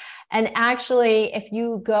 supplements. And actually, if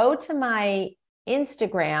you go to my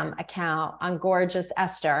Instagram account on Gorgeous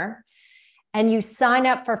Esther and you sign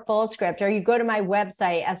up for Fullscript, or you go to my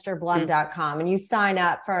website, estherblum.com, and you sign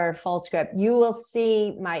up for Fullscript, you will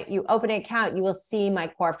see you open an account, you will see my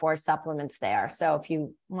core 4 supplements there. So if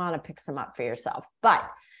you want to pick some up for yourself. But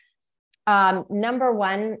number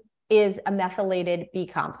 1 is a methylated B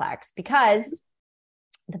complex, because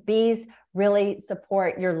the Bs really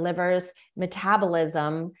support your liver's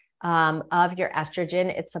metabolism of your estrogen.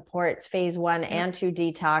 It supports phase 1 and 2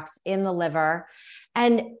 detox in the liver,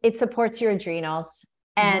 and it supports your adrenals.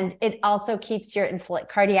 And it also keeps your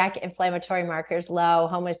cardiac inflammatory markers low,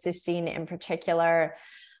 homocysteine in particular.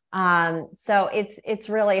 So it's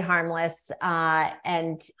really harmless,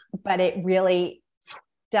 but it really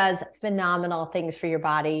does phenomenal things for your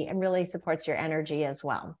body and really supports your energy as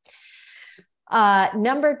well.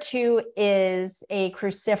 Number 2 is a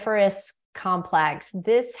cruciferous complex.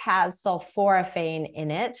 This has sulforaphane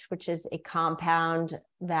in it, which is a compound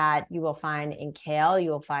that you will find in kale,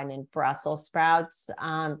 you will find in Brussels sprouts.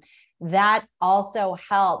 That also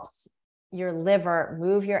helps your liver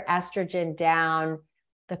move your estrogen down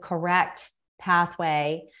the correct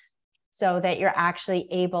pathway so that you're actually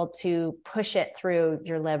able to push it through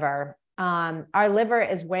your liver. Our liver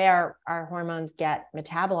is where our hormones get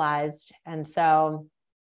metabolized. And so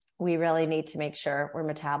we really need to make sure we're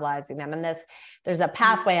metabolizing them. And there's a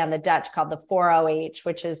pathway on the Dutch called the 4OH,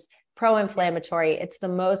 which is pro-inflammatory. It's the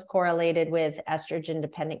most correlated with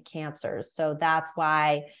estrogen-dependent cancers. So that's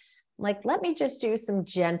why, let me just do some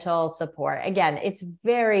gentle support. Again, it's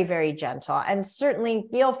very, very gentle. And certainly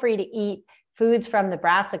feel free to eat foods from the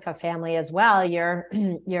brassica family as well. Your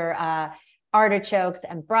artichokes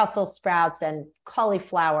and Brussels sprouts and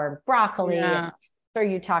cauliflower and broccoli. Yeah. Sure,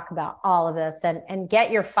 you talk about all of this and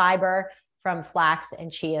get your fiber from flax and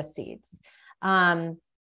chia seeds.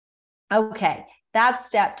 Okay, that's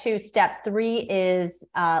step 2. Step 3 is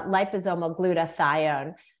liposomal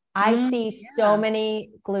glutathione. I see so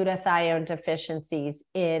many glutathione deficiencies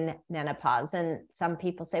in menopause. And some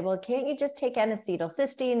people say, well, can't you just take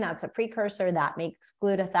N-acetylcysteine? That's a precursor that makes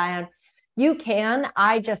glutathione. You can.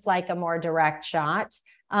 I just like a more direct shot.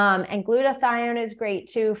 And glutathione is great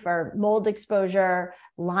too for mold exposure,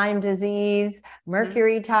 Lyme disease,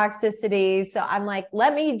 mercury toxicity. So I'm like,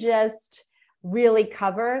 let me just really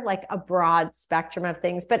cover a broad spectrum of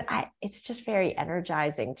things, but it's just very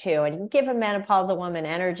energizing too. And you give a menopausal woman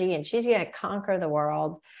energy and she's going to conquer the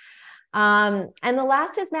world. And the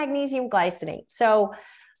last is magnesium glycinate. So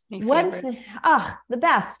the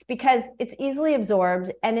best, because it's easily absorbed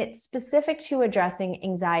and it's specific to addressing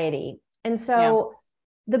anxiety. And so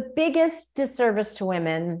the biggest disservice to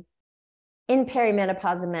women in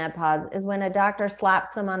perimenopause and menopause is when a doctor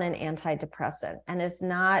slaps them on an antidepressant and is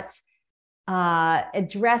not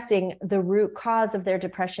addressing the root cause of their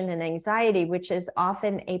depression and anxiety, which is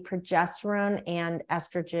often a progesterone and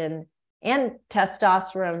estrogen and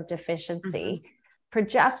testosterone deficiency.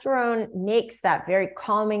 Progesterone makes that very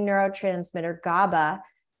calming neurotransmitter GABA.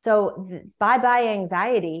 So bye-bye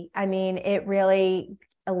anxiety. I mean, it really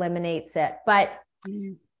eliminates it. But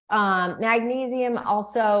magnesium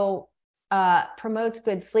also promotes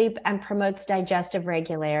good sleep and promotes digestive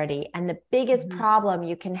regularity. And the biggest problem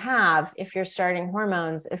you can have if you're starting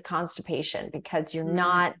hormones is constipation, because you're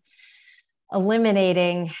not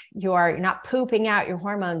you're not pooping out your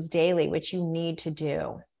hormones daily, which you need to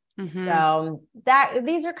do. So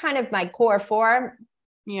these are kind of my core 4.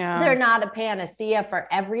 Yeah. They're not a panacea for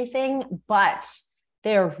everything, but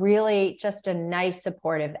they're really just a nice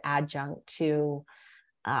supportive adjunct to,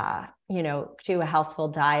 to a healthful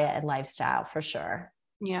diet and lifestyle for sure.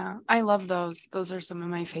 Yeah, I love those. Those are some of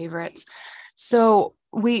my favorites. So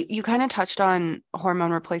you kind of touched on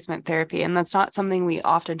hormone replacement therapy, and that's not something we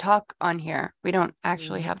often talk on here. We don't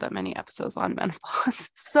actually have that many episodes on menopause.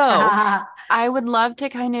 So I would love to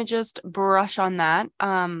kind of just brush on that,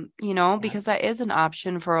 because that is an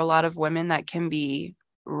option for a lot of women that can be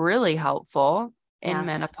really helpful in Yes.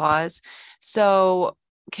 menopause. So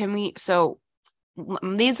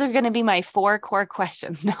these are going to be my 4 core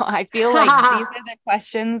questions. Now, I feel like these are the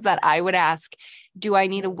questions that I would ask. Do I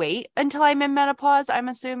need to wait until I'm in menopause, I'm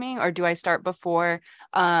assuming, or do I start before?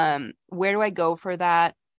 Where do I go for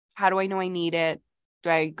that? How do I know I need it? Do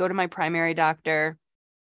I go to my primary doctor?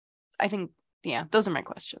 I think, yeah, those are my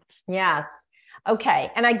questions. Yes.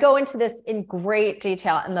 Okay. And I go into this in great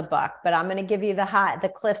detail in the book, but I'm going to give you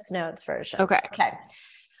the Cliff's Notes version. Okay. Okay.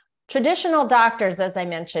 Traditional doctors, as I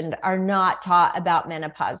mentioned, are not taught about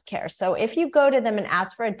menopause care. So if you go to them and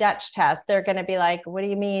ask for a Dutch test, they're going to be like, what do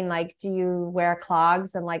you mean? Like, do you wear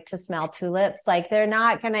clogs and like to smell tulips? Like, they're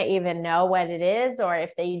not going to even know what it is. Or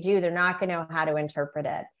if they do, they're not going to know how to interpret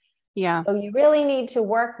it. Yeah. So you really need to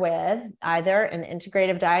work with either an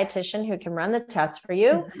integrative dietitian who can run the test for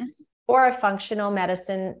you, or a functional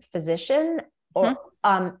medicine physician, or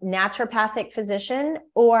naturopathic physician,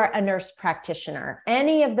 or a nurse practitioner.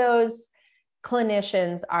 Any of those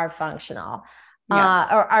clinicians are functional, or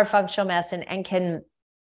are functional medicine, and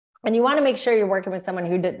you want to make sure you're working with someone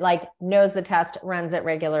who knows the test, runs it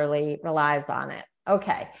regularly, relies on it.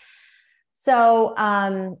 Okay. So,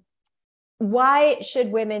 why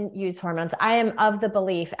should women use hormones? I am of the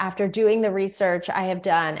belief, after doing the research I have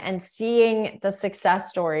done and seeing the success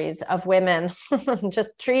stories of women,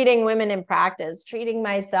 just treating women in practice, treating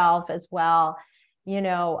myself as well,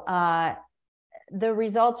 the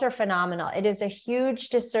results are phenomenal. It is a huge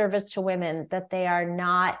disservice to women that they are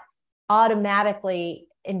not automatically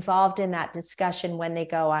involved in that discussion when they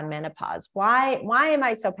go on menopause. Why am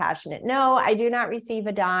I so passionate? No, I do not receive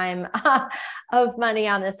a dime of money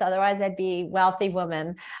on this. Otherwise I'd be a wealthy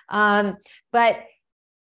woman. But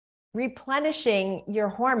replenishing your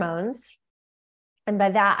hormones, and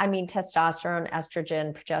by that, I mean testosterone,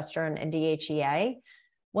 estrogen, progesterone, and DHEA,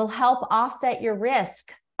 will help offset your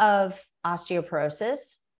risk of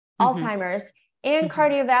osteoporosis, Alzheimer's, and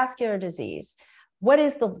cardiovascular disease. What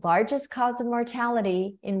is the largest cause of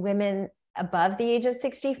mortality in women above the age of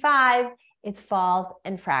 65? It's falls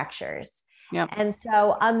and fractures. Yep. And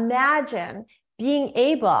so imagine being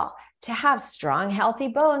able to have strong, healthy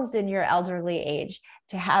bones in your elderly age,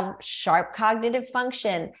 to have sharp cognitive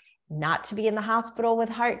function, not to be in the hospital with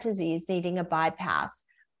heart disease, needing a bypass.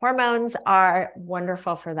 Hormones are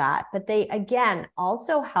wonderful for that, but they, again,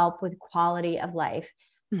 also help with quality of life.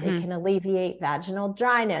 They can alleviate vaginal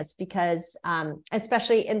dryness because,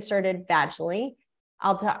 especially inserted vaginally,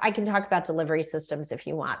 I can talk about delivery systems if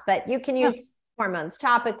you want, but you can use hormones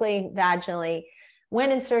topically, vaginally.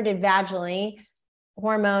 When inserted vaginally,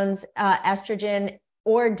 hormones, estrogen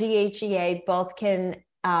or DHEA, both can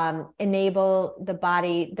enable the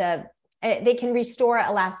body, they can restore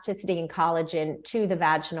elasticity and collagen to the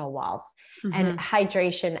vaginal walls and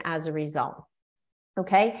hydration as a result.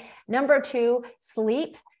 Okay. Number 2,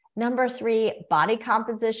 sleep. Number 3, body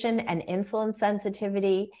composition and insulin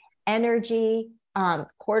sensitivity, energy,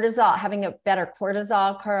 cortisol, having a better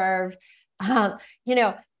cortisol curve,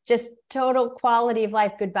 just total quality of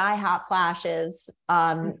life. Goodbye hot flashes,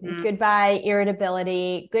 goodbye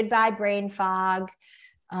irritability, goodbye brain fog,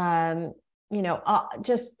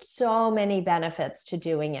 just so many benefits to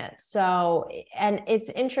doing it. So, and it's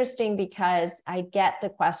interesting because I get the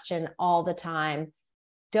question all the time,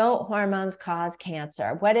 don't hormones cause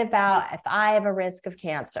cancer? What about if I have a risk of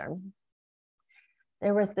cancer?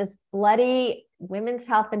 There was this bloody Women's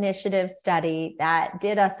Health Initiative study that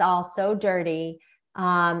did us all so dirty,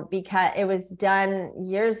 because it was done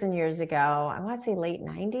years and years ago. I want to say late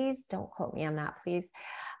 90s. Don't quote me on that, please.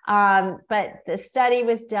 But the study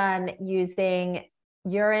was done using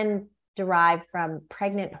urine derived from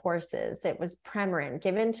pregnant horses. It was Premarin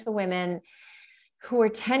given to women who were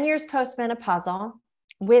 10 years postmenopausal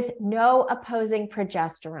with no opposing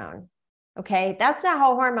progesterone. Okay. That's not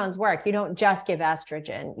how hormones work. You don't just give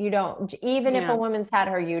estrogen. You don't, even if a woman's had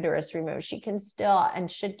her uterus removed, she can still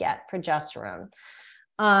and should get progesterone.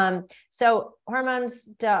 So hormones,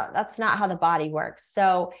 that's not how the body works.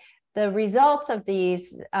 So the results of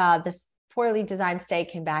this poorly designed study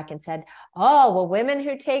came back and said, oh, well, women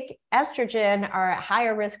who take estrogen are at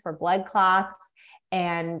higher risk for blood clots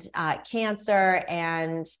and cancer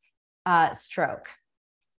and stroke.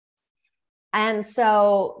 And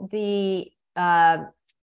so the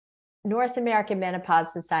North American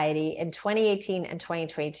Menopause Society in 2018 and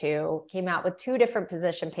 2022 came out with 2 different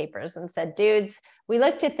position papers and said, dudes, we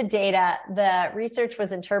looked at the data, the research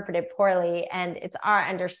was interpreted poorly, and it's our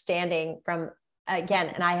understanding from, again,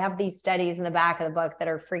 and I have these studies in the back of the book that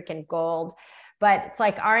are freaking gold, but it's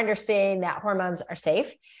like our understanding that hormones are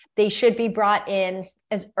safe. They should be brought in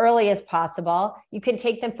as early as possible. You can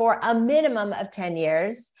take them for a minimum of 10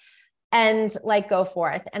 years. And like, go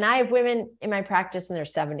forth. And I have women in my practice in their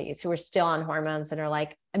 70s who are still on hormones and are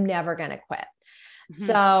like, I'm never going to quit. Mm-hmm.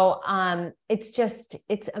 So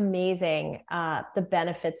it's amazing, the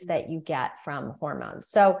benefits that you get from hormones.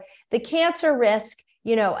 So the cancer risk,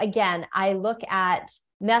 again, I look at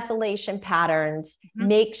methylation patterns,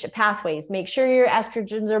 pathways, make sure your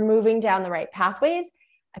estrogens are moving down the right pathways.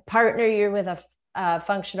 I partner you with a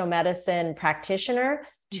functional medicine practitioner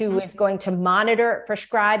who is going to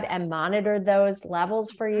prescribe and monitor those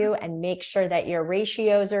levels for you and make sure that your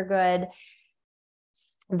ratios are good.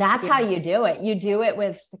 That's how you do it. You do it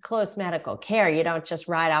with close medical care. You don't just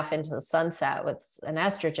ride off into the sunset with an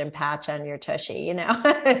estrogen patch on your tushy,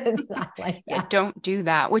 It's not like that. Yeah, don't do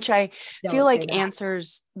that, which I feel like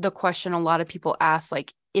answers the question a lot of people ask,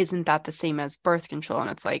 like, isn't that the same as birth control? And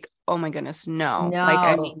it's like, oh my goodness, no. Like,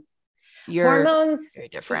 I mean, hormones very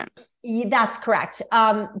different. That's correct.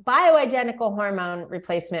 Bioidentical hormone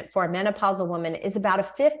replacement for a menopausal woman is about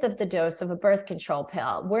 1/5 of the dose of a birth control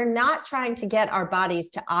pill. We're not trying to get our bodies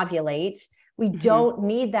to ovulate. We don't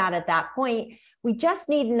need that at that point. We just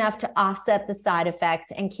need enough to offset the side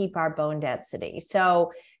effects and keep our bone density.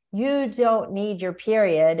 So you don't need your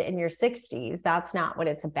period in your 60s. That's not what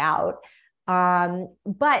it's about.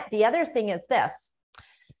 But the other thing is this: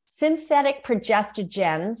 synthetic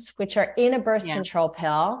progestogens, which are in a birth control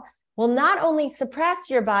pill, will not only suppress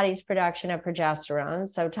your body's production of progesterone,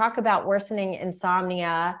 so talk about worsening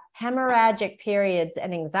insomnia, hemorrhagic periods,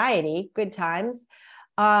 and anxiety, good times,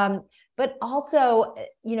 but also,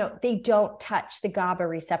 they don't touch the GABA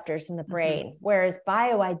receptors in the brain, whereas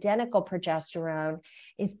bioidentical progesterone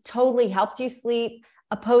totally helps you sleep,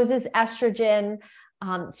 opposes estrogen,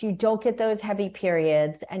 so you don't get those heavy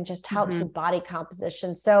periods, and just helps with body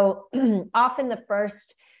composition. So often the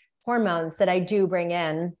first hormones that I do bring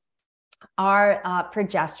in are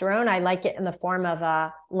progesterone. I like it in the form of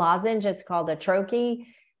a lozenge. It's called a troche,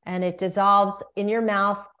 and it dissolves in your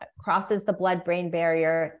mouth, crosses the blood-brain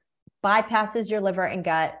barrier, bypasses your liver and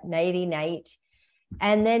gut, nighty-night.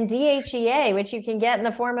 And then DHEA, which you can get in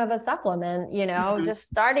the form of a supplement, just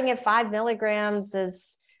starting at 5 milligrams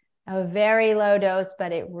is a very low dose,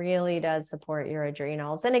 but it really does support your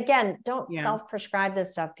adrenals. And again, don't self-prescribe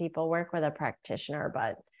this stuff, people. Work with a practitioner,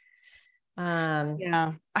 but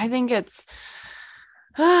I think it's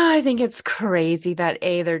crazy that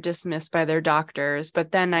they're dismissed by their doctors,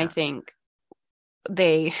 but then I think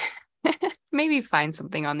they maybe find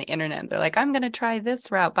something on the internet. They're like, I'm going to try this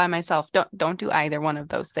route by myself. Don't do either one of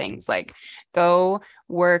those things. Like, go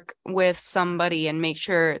work with somebody and make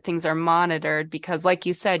sure things are monitored, because like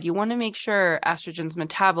you said, you want to make sure estrogen's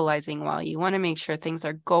metabolizing well. You want to make sure things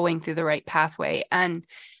are going through the right pathway. And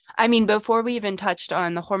I mean, before we even touched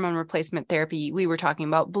on the hormone replacement therapy, we were talking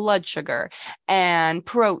about blood sugar and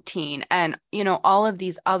protein and, all of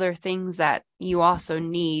these other things that you also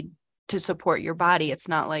need to support your body. It's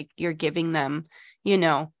not like you're giving them,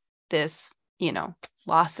 this,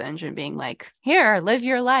 lozenge and being like, here, live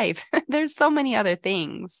your life. There's so many other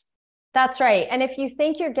things. That's right. And if you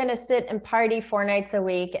think you're going to sit and party 4 nights a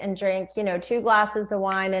week and drink, 2 glasses of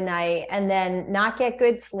wine a night and then not get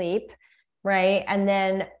good sleep, right? And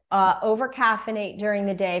then over caffeinate during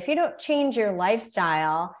the day, if you don't change your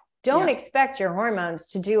lifestyle, don't expect your hormones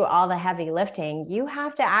to do all the heavy lifting. You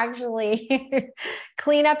have to actually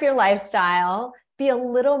clean up your lifestyle, be a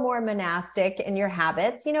little more monastic in your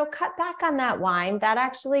habits, cut back on that wine. That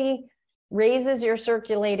actually raises your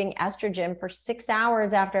circulating estrogen for 6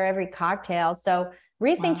 hours after every cocktail. So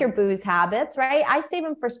rethink your booze habits, right? I save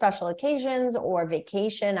them for special occasions or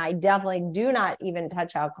vacation. I definitely do not even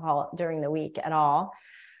touch alcohol during the week at all.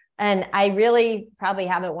 And I really probably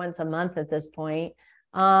have it once a month at this point.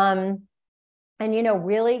 And,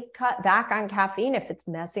 really cut back on caffeine if it's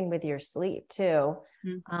messing with your sleep too.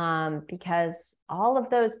 Because all of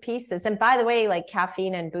those pieces, and by the way, like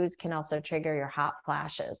caffeine and booze can also trigger your hot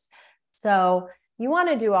flashes. So you want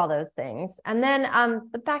to do all those things. And then,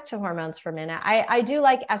 but back to hormones for a minute. I do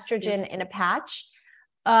like estrogen in a patch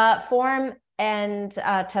form and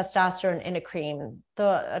testosterone in a cream,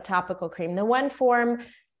 a topical cream. The one form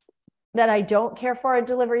that I don't care for a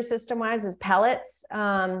delivery system wise is pellets.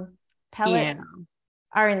 Pellets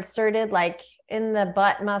are inserted like in the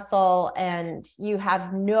butt muscle, and you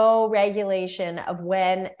have no regulation of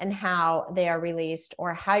when and how they are released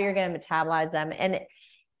or how you're going to metabolize them. And it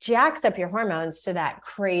jacks up your hormones to that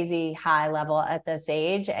crazy high level at this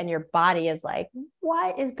age. And your body is like,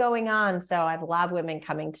 what is going on? So I have a lot of women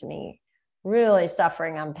coming to me really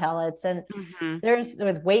suffering on pellets. And there's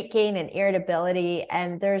with weight gain and irritability,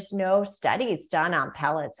 and there's no studies done on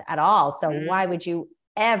pellets at all. So why would you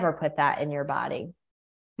ever put that in your body?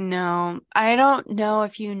 No, I don't know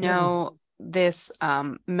if you know this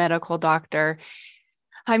medical doctor.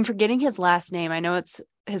 I'm forgetting his last name. I know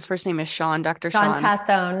his first name is Sean, Dr. Sean Sean.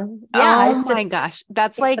 Tassone. Yeah, Oh my gosh.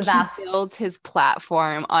 That's like he best. builds his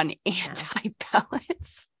platform on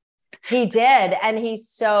anti-pellets. He did, and he's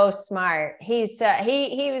so smart. He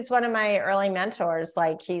was one of my early mentors.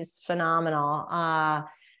 Like, he's phenomenal.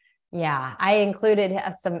 Yeah, I included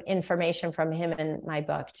some information from him in my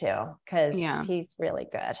book too, because he's really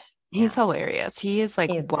good. He's hilarious. He is like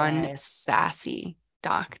He's one hilarious. sassy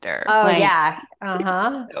doctor. Oh like, yeah.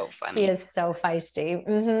 So funny. He is so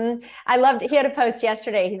feisty. I loved, he had a post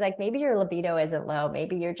yesterday. He's like, maybe your libido isn't low.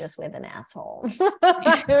 Maybe you're just with an asshole.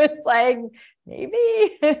 I was like,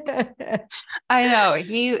 maybe. I know.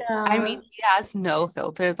 I mean, he has no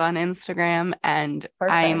filters on Instagram, and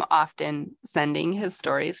I'm often sending his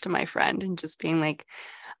stories to my friend and just being like,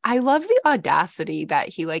 I love the audacity that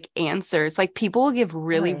he like answers. Like, people will give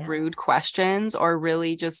really rude questions, or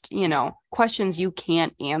really just, questions you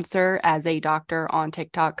can't answer as a doctor on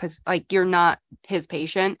TikTok because like you're not his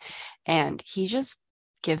patient, and he just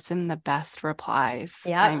gives him the best replies.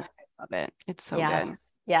 Yeah, I love it. It's so good.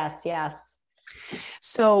 Yes.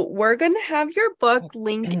 So we're going to have your book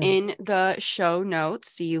linked in the show notes.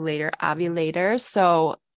 See you later, Ovulator.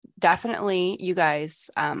 So definitely, you guys,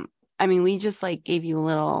 I mean, we just like gave you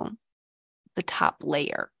the top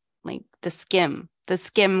layer, like the skim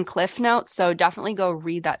cliff notes. So definitely go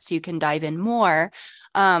read that so you can dive in more.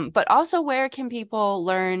 But also, where can people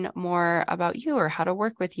learn more about you or how to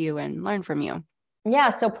work with you and learn from you? Yeah,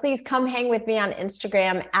 so please come hang with me on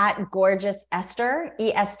Instagram at Gorgeous Esther,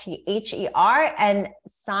 ESTHER, and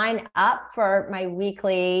sign up for my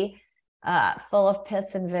weekly full of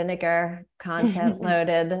piss and vinegar content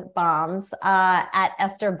loaded bombs at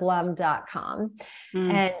estherblum.com.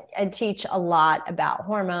 And I teach a lot about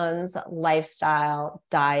hormones, lifestyle,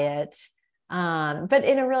 diet, but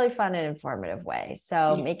in a really fun and informative way.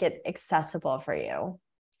 So make it accessible for you.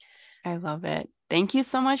 I love it. Thank you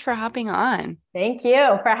so much for hopping on. Thank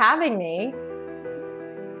you for having me.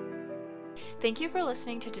 Thank you for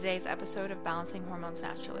listening to today's episode of Balancing Hormones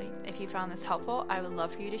Naturally. If you found this helpful, I would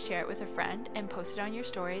love for you to share it with a friend and post it on your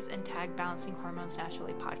stories and tag Balancing Hormones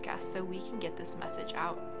Naturally podcast so we can get this message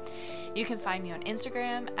out. You can find me on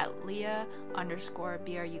Instagram at Leah_BRUEG,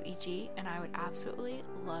 and I would absolutely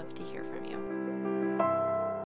love to hear from you.